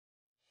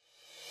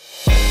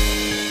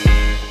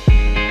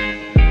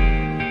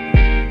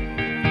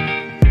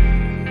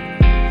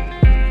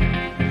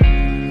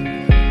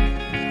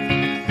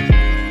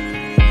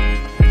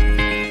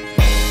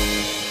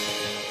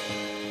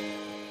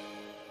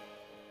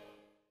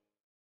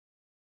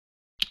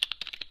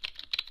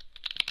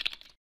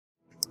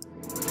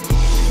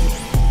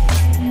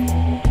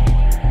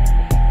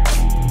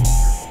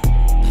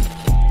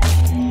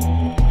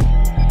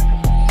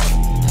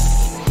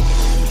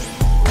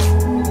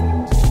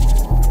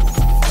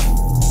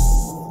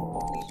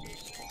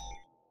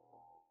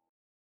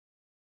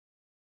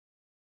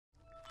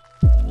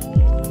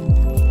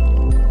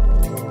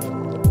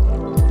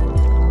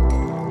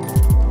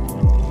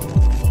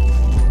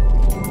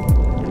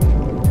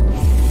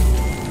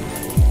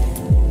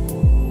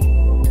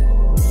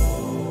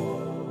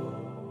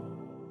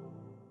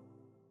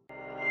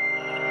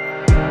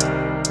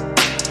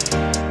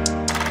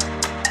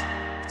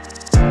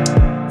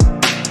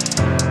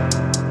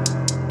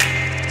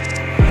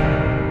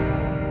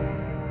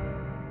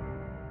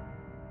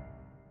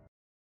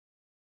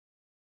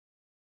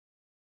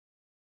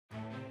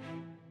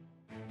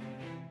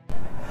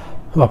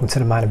Welcome to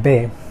the Mind of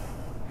Babe.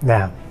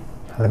 Now,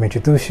 let me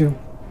introduce you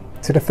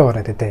to the thought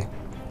of the day.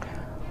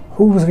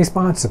 Who's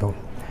responsible?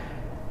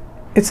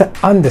 It's an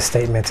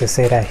understatement to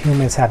say that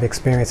humans have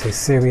experienced a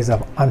series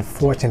of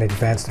unfortunate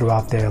events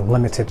throughout their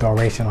limited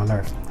duration on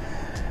Earth.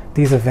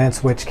 These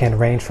events, which can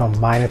range from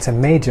minor to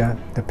major,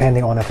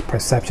 depending on the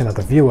perception of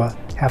the viewer,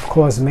 have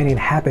caused many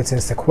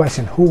inhabitants to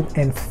question who,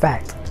 in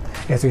fact,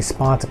 is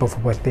responsible for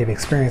what they've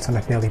experienced on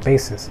a daily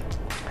basis.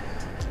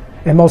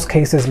 In most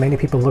cases, many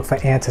people look for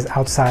answers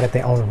outside of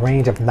their own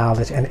range of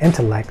knowledge and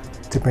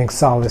intellect to bring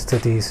solace to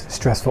these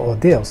stressful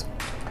ordeals.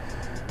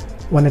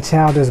 When a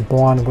child is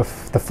born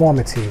with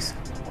deformities,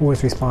 who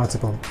is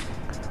responsible?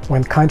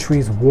 When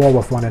countries war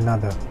with one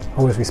another,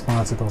 who is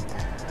responsible?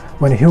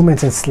 When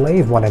humans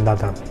enslave one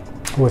another,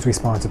 who is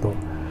responsible?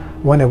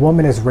 When a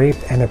woman is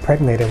raped and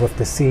impregnated with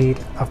the seed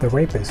of the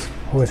rapist,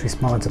 who is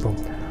responsible?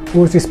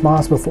 Who is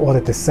responsible for all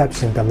the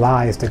deception, the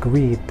lies, the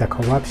greed, the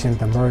corruption,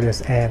 the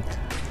murders, and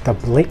the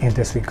blatant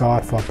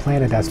disregard for a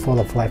planet that's full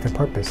of life and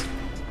purpose?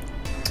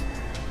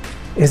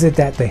 Is it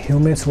that the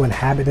humans who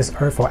inhabit this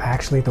earth are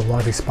actually the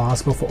ones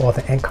responsible for all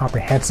the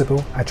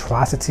incomprehensible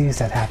atrocities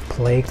that have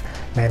plagued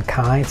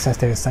mankind since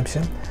their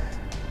inception?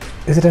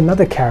 Is it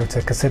another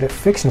character considered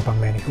fictional by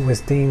many who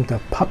is deemed a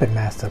puppet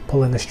master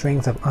pulling the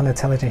strings of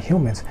unintelligent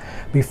humans,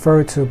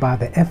 referred to by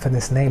the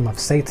infamous name of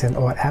Satan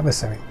or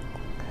adversary?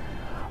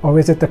 Or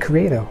is it the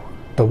creator,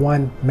 the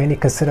one many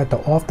consider the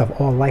author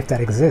of all life that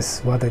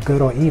exists, whether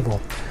good or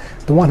evil,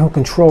 the one who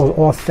controls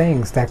all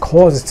things, that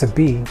causes to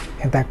be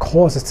and that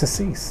causes to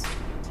cease?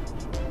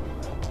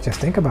 Just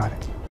think about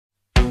it.